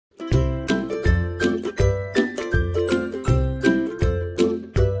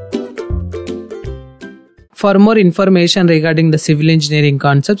For more information regarding the civil engineering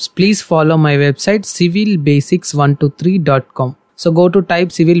concepts, please follow my website civilbasics123.com. So go to type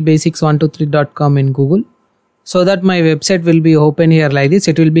civilbasics123.com in Google. So that my website will be open here like this.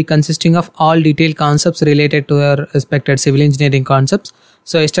 It will be consisting of all detailed concepts related to your respected civil engineering concepts.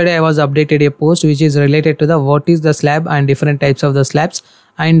 So yesterday I was updated a post which is related to the what is the slab and different types of the slabs,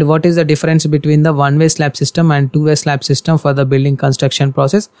 and what is the difference between the one-way slab system and two-way slab system for the building construction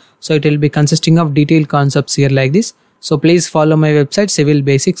process. So it will be consisting of detailed concepts here like this. So please follow my website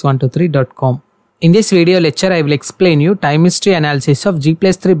civilbasics123.com. In this video lecture, I will explain you time history analysis of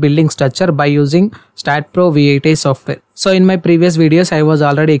G+3 building structure by using staad Pro V8A software. So in my previous videos, I was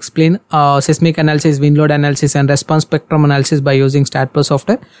already explained seismic analysis, wind load analysis and response spectrum analysis by using staad Pro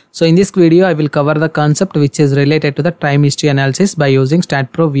software. So in this video, I will cover the concept which is related to the time history analysis by using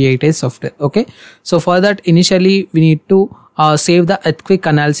staad Pro V8A software. Okay. So for that, initially we need to save the earthquake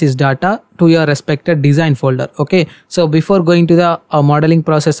analysis data to your respected design folder. Okay, so before going to the modeling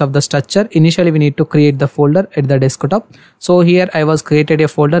process of the structure, initially we need to create the folder at the desktop. So here I was created a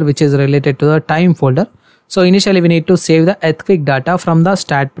folder which is related to the time folder. So initially we need to save the earthquake data from the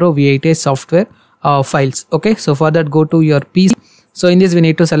staad Pro V8A software files. Okay, so for that, go to your PC. So in this we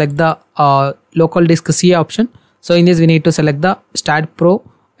need to select the local disk C option. So in this we need to select the staad Pro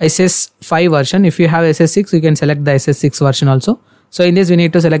SS5 version. If you have SS6, you can select the SS6 version also. So in this we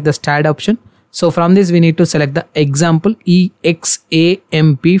need to select the staad option. So from this we need to select the example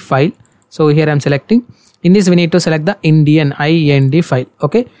examp file. So here I am selecting. In this we need to select the Indian IND file.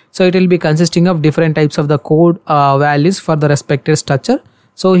 Okay, so it will be consisting of different types of the code values for the respective structure.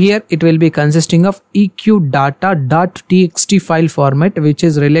 So here it will be consisting of eqdata.txt file format, which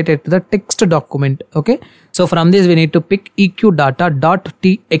is related to the text document. Okay, so from this we need to pick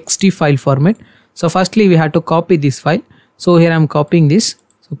eqdata.txt file format. So firstly we have to copy this file. So here I am copying this.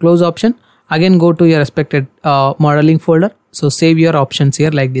 So close option. Again go to your respected modeling folder. So save your options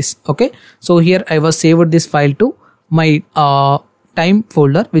here like this. Okay, so here I was saved this file to my time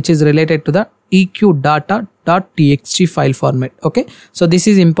folder, which is related to the eqdata.txt file format. Okay, so this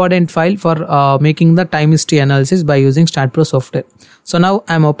is important file for making the time history analysis by using staad Pro software. So now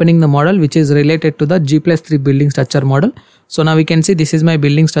I am opening the model which is related to the G+3 building structure model. So now we can see this is my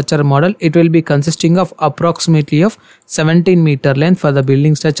building structure model. It will be consisting of approximately of 17 meter length for the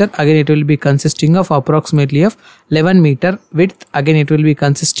building structure. Again it will be consisting of approximately of 11 meter width. Again it will be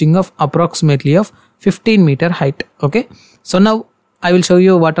consisting of approximately of 15 meter height. Okay, so now I will show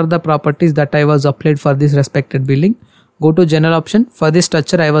you what are the properties that I was applied for this respected building. Go to general option. For this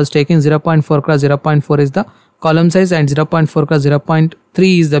structure I was taking 0.4 cross 0.4 is the column size and 0.4 cross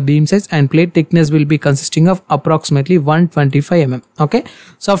 0.3 is the beam size, and plate thickness will be consisting of approximately 125 mm. Okay,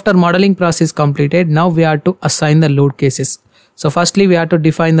 so after modeling process completed, now we are to assign the load cases. So firstly we have to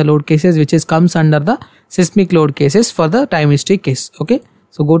define the load cases which is comes under the seismic load cases for the time history case. Okay,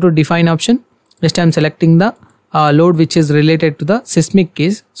 so go to define option. Just I am selecting the load which is related to the seismic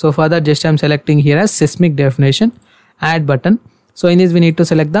case. So for that, just I am selecting here as seismic definition, add button. So in this we need to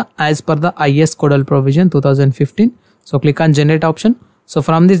select the as per the IS Codal provision 2015. So click on generate option. So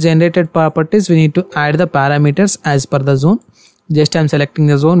from this generated properties we need to add the parameters as per the zone. Just I am selecting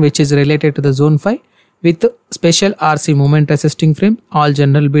the zone which is related to the zone 5 with special RC moment resisting frame, all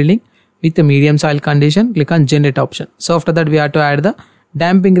general building with the medium soil condition. Click on generate option. So after that we have to add the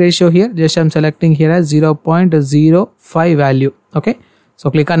damping ratio here. Just I am selecting here as 0.05 value. Okay, so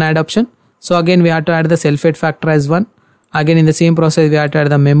click on add option. So again we have to add the self-weight factor as 1. Again in the same process we have to add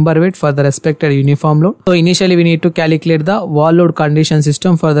the member weight for the respected uniform load. So initially we need to calculate the wall load condition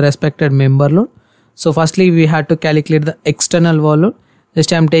system for the respected member load. So firstly we have to calculate the external wall load.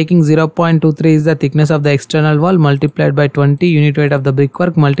 Just I am taking 0.23 is the thickness of the external wall multiplied by 20 unit weight of the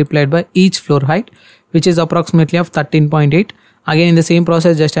brickwork multiplied by each floor height, which is approximately of 13.8. Again in the same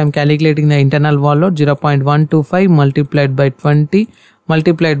process just I am calculating the internal wall load 0.125 multiplied by 20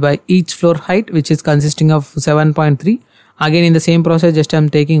 multiplied by each floor height, which is consisting of 7.3. Again in the same process just I am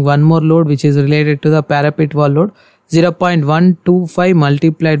taking one more load which is related to the parapet wall load 0.125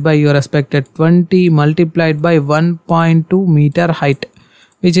 multiplied by your respected 20 multiplied by 1.2 meter height,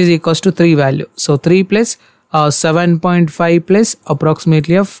 which is equals to 3 value. So 3 plus 7.5 plus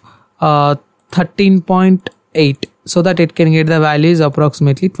approximately of 13.8, so that it can get the value is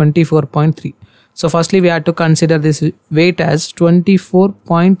approximately 24.3. So firstly we have to consider this weight as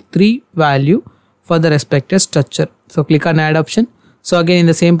 24.3 value for the respective structure. So click on add option. So again in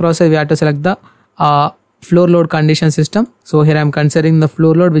the same process we have to select the floor load condition system. So here I am considering the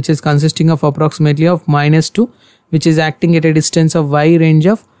floor load which is consisting of approximately of -2, which is acting at a distance of y range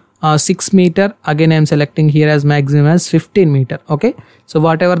of 6 meter. Again I am selecting here as maximum as 15 meter. Okay, so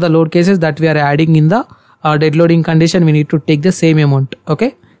whatever the load cases that we are adding in the dead loading condition, we need to take the same amount.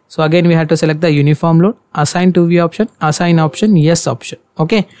 Okay, so again we have to select the uniform load, assign to view option, assign option, yes option.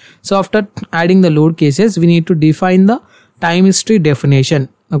 Okay, so after adding the load cases, we need to define the time history definition.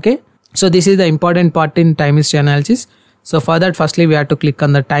 Okay, so this is the important part in time history analysis. So for that, firstly we have to click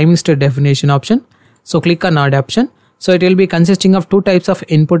on the time history definition option. So click on add option. So it will be consisting of two types of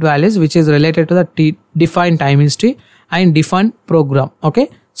input values, which is related to the defined time history and defined program. Okay,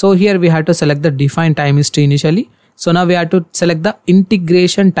 so here we have to select the defined time history initially. So now we have to select the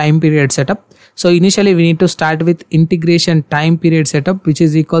integration time period setup. So initially we need to start with integration time period setup, which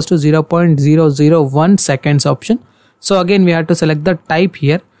is equals to 0.001 seconds option. So again we have to select the type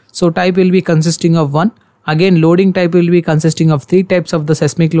here. So type will be consisting of 1. Again, loading type will be consisting of 3 types of the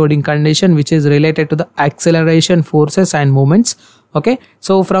seismic loading condition, which is related to the acceleration, forces and moments. Okay,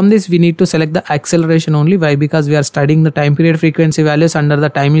 so from this we need to select the acceleration only. Why? Because we are studying the time period frequency values under the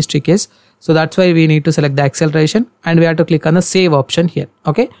time history case. So that's why we need to select the acceleration, and we have to click on the save option here.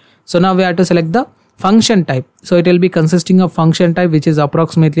 Okay, so now we have to select the function type. So it will be consisting of function type, which is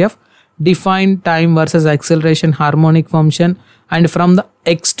approximately of defined time versus acceleration harmonic function, and from the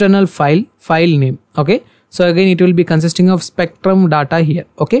external file name. Okay, so again it will be consisting of spectrum data here.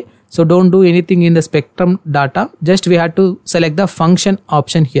 Okay, so don't do anything in the spectrum data, just we have to select the function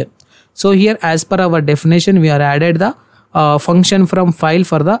option here. So here, as per our definition, we are added the function from file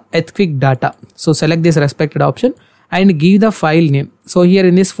for the earthquake data. So select this respected option and give the file name. So here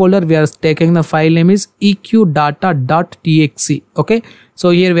in this folder we are taking the file name is eqdata.txt. Okay,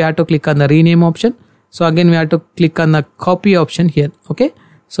 so here we have to click on the rename option. So again we have to click on the copy option here. Okay,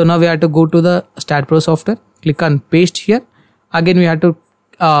 so now we have to go to the StatPro software, click on paste here. Again we have to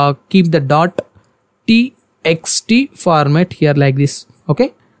keep the .txt format here like this.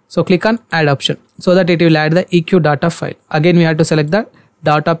 Okay, so click on add option so that it will add the eq data file. Again we have to select the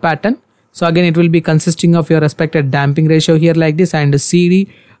data pattern. So again it will be consisting of your respected damping ratio here like this, and CD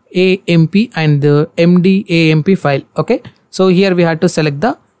AMP and the MD AMP file. Okay, so here we have to select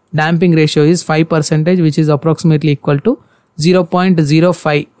the damping ratio is 5%, which is approximately equal to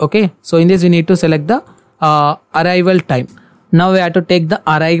 0.05. Okay, so in this we need to select the arrival time. Now we have to take the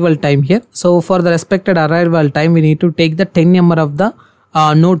arrival time here. So for the respected arrival time, we need to take the 10 number of the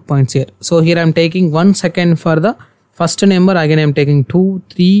node points here. So here I am taking 1 second for the first number. Again I am taking 2,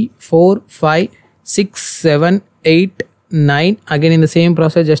 3, 4, 5, 6, 7, 8, 9. Again in the same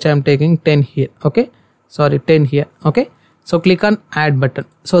process, just I am taking 10 here. Okay, sorry, 10 here. Okay, so click on add button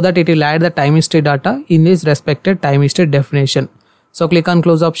so that it will add the time history data in this respected time history definition. So click on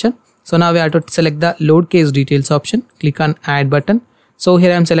close option. So now we have to select the load case details option, click on add button. So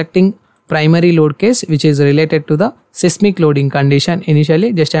here I am selecting primary load case, which is related to the seismic loading condition.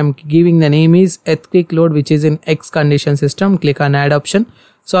 Initially just I am giving the name is earthquake load, which is in X condition system. Click on add option.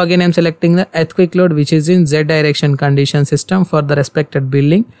 So again I am selecting the earthquake load, which is in Z direction condition system for the respected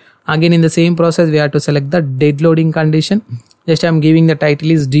building. Again in the same process we have to select the dead loading condition. Just I am giving the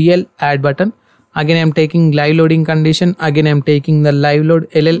title is DL, add button. Again I am taking live loading condition. Again I am taking the live load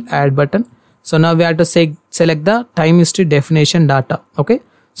LL, add button. So now we have to select the time history definition data. Okay,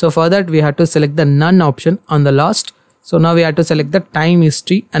 so for that we have to select the none option on the last. So now we have to select the time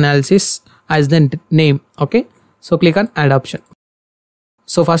history analysis as the name. Okay, so click on add option.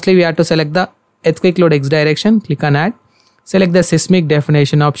 So firstly we have to select the earthquake load X direction, click on add. Select the seismic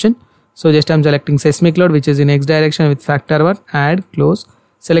definition option. So just I am selecting seismic load, which is in X direction with factor 1, add, close.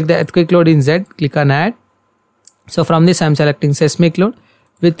 Select the earthquake load in Z, click on add. So from this I am selecting seismic load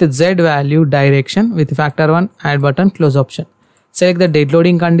with the Z value direction with factor 1, add button, close option. Select the dead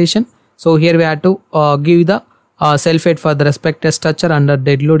loading condition. So here we have to give the self-weight for the respective structure under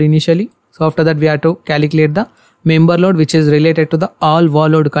dead load initially. So after that we have to calculate the member load, which is related to the all wall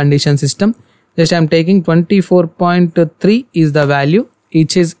load condition system. Just I am taking 24.3 is the value,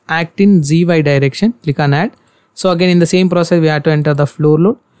 which is act in ZY direction. Click on add. So again in the same process we have to enter the floor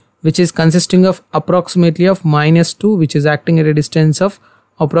load, which is consisting of approximately of -2, which is acting at a distance of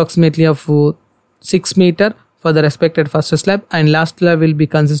approximately of 6 meter for the respected first slab, and last slab will be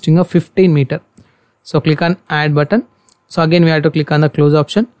consisting of 15 meter. So click on add button. So again we have to click on the close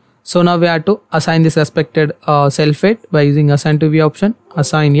option. So now we have to assign this respected self-weight by using assign to view option.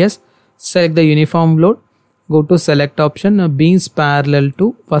 Assign yes. Select the uniform load, go to select option, beams parallel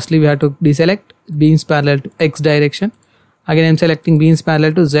to, firstly we have to deselect beams parallel to X direction. Again I am selecting beams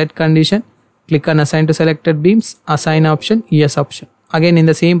parallel to Z condition. Click on assign to selected beams, assign option, yes option. Again in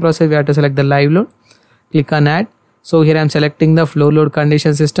the same process we have to select the live load, click on add. So here I am selecting the floor load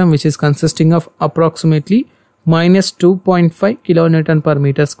condition system, which is consisting of approximately -2.5 kilonewton per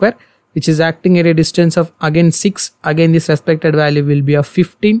meter square, which is acting at a distance of again 6. Again this respected value will be of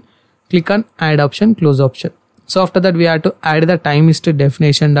 15 click on add option, close option. So after that we have to add the time history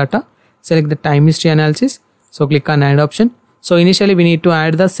definition data, select the time history analysis, so click on add option. So initially we need to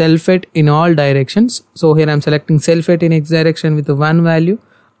add the self-weight in all directions. So here I am selecting self-weight in x direction with 1 value.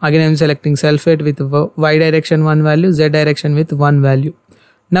 Again I am selecting self-weight with y direction 1 value, z direction with 1 value.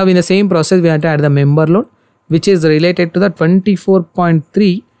 Now in the same process we have to add the member load, which is related to the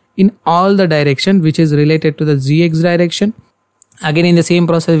 24.3 in all the direction, which is related to the zx direction. Again in the same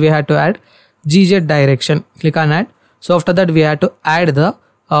process we have to add gz direction, click on add. So after that we have to add the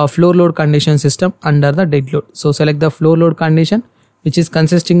floor load condition system under the dead load. So select the floor load condition, which is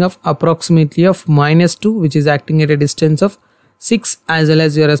consisting of approximately of -2, which is acting at a distance of 6 as well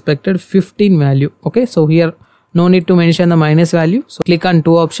as your expected 15 value. Okay, so here no need to mention the minus value. So click on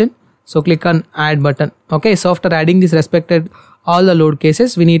 2 option. So click on add button. Okay, so after adding this respected all the load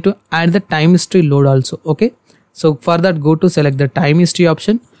cases, we need to add the time history load also. Okay, so for that go to select the time history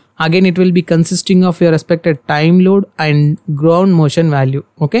option. Again it will be consisting of your expected time load and ground motion value.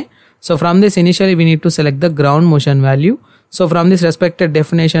 Okay, so from this initially we need to select the ground motion value. So from this respected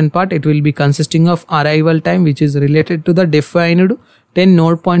definition part, it will be consisting of arrival time, which is related to the defined 10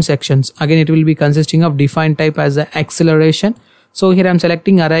 node point sections. Again it will be consisting of defined type as the acceleration. So here I am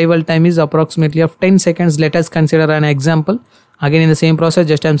selecting arrival time is approximately of 10 seconds. Let us consider an example. Again in the same process,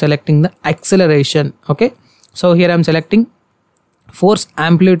 just I am selecting the acceleration. Okay, so here I am selecting force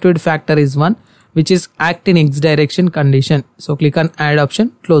amplitude factor is 1, which is act in x direction condition. So click on add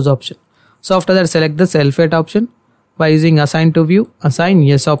option, close option. So after that select the self-weight option by using assign to view, assign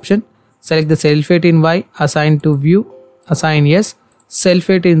yes option. Select the self-weight in y, assign to view, assign yes.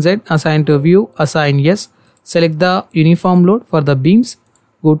 Self-weight in z, assign to view, assign yes. Select the uniform load for the beams.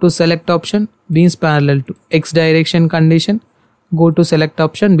 Go to select option, beams parallel to x direction condition. Go to select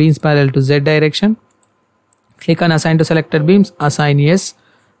option, beams parallel to z direction. Click on assign to selected beams, assign yes.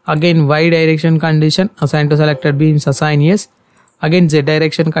 Again y direction condition, assign to selected beams, assign yes. Again z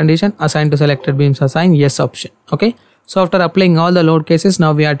direction condition, assign to selected beams, assign yes option. Okay, so after applying all the load cases,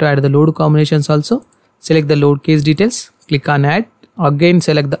 now we have to add the load combinations also. Select the load case details, click on add. Again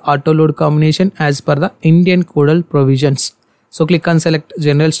select the auto load combination as per the Indian codal provisions. So click on select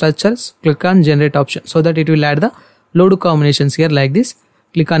general structures, click on generate option, so that it will add the load combinations here like this.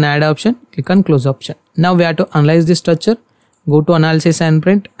 Click on add option, click on close option. Now we have to analyze this structure. Go to analysis and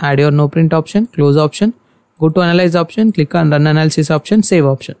print, add your no print option, close option. Go to analyze option, click on run analysis option, save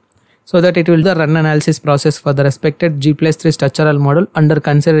option. So that it will do the run analysis process for the respected G+3 structural model under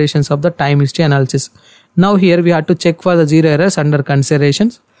considerations of the time history analysis. Now here we have to check for the 0 errors under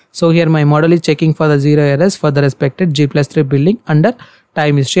considerations. So here my model is checking for the 0 errors for the respected G+3 building under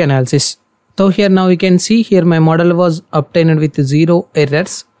time history analysis. So here now we can see here my model was obtained with 0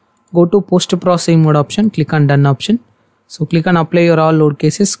 errors. Go to post processing mode option, click on done option. So click on apply your all load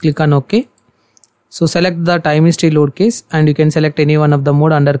cases, click on OK. So select the time history load case and you can select any one of the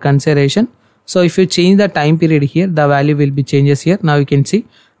mode under consideration. So if you change the time period here, the value will be changes here. Now you can see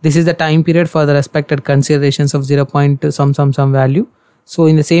this is the time period for the respected considerations of 0. some value. So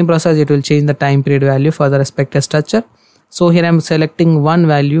in the same process it will change the time period value for the respected structure. So here I am selecting one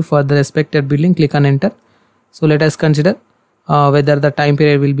value for the respected building, click on enter. So let us consider whether the time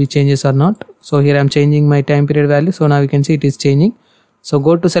period will be changes or not. So here I am changing my time period value. So now you can see it is changing. So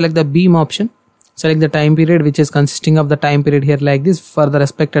go to select the beam option, select the time period which is consisting of the time period here like this for the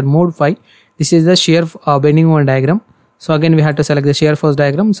respected mode 5. This is the shear bending moment diagram. So again we have to select the shear force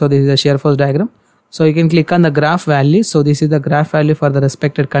diagram. So this is the shear force diagram. So you can click on the graph value. So this is the graph value for the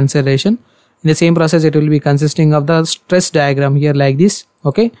respected consideration. In the same process it will be consisting of the stress diagram here like this.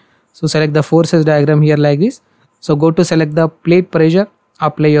 Okay, so select the forces diagram here like this. So go to select the plate pressure,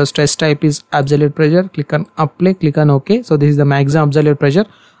 apply your stress type is absolute pressure, click on apply, click on OK. So this is the maximum absolute pressure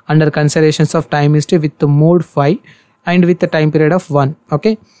under considerations of time history with the mode 5 and with the time period of 1.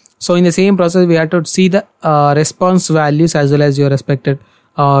 Okay, so in the same process we have to see the response values as well as your respected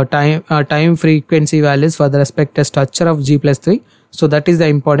time frequency values for the respected structure of G+3. So that is the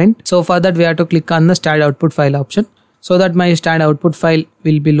important. So for that we have to click on the staad output file option, so that my staad output file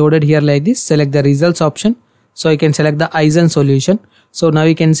will be loaded here like this. Select the results option. So you can select the Eisen solution. So now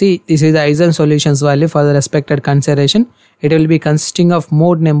you can see this is the Eisen solutions value for the respected consideration. It will be consisting of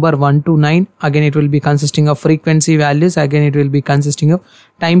mode number 1 to 9. Again it will be consisting of frequency values. Again it will be consisting of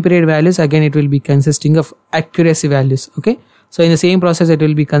time period values. Again it will be consisting of accuracy values. Okay, so in the same process it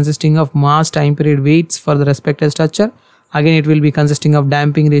will be consisting of mass, time period, weights for the respected structure. Again it will be consisting of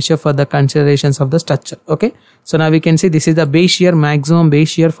damping ratio for the considerations of the structure. Okay, so now we can see this is the base shear, maximum base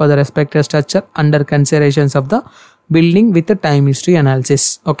shear for the respective structure under considerations of the building with the time history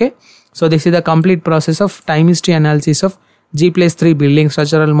analysis. Okay, so this is the complete process of time history analysis of G+3 building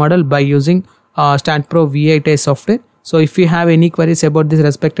structural model by using StatPro V8 software. So if you have any queries about this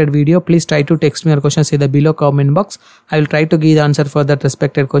respected video, please try to text me your questions in the below comment box. I will try to give the answer for that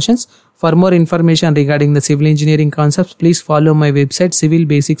respected questions. For more information regarding the civil engineering concepts, please follow my website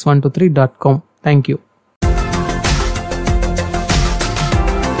civilbasics123.com. Thank you.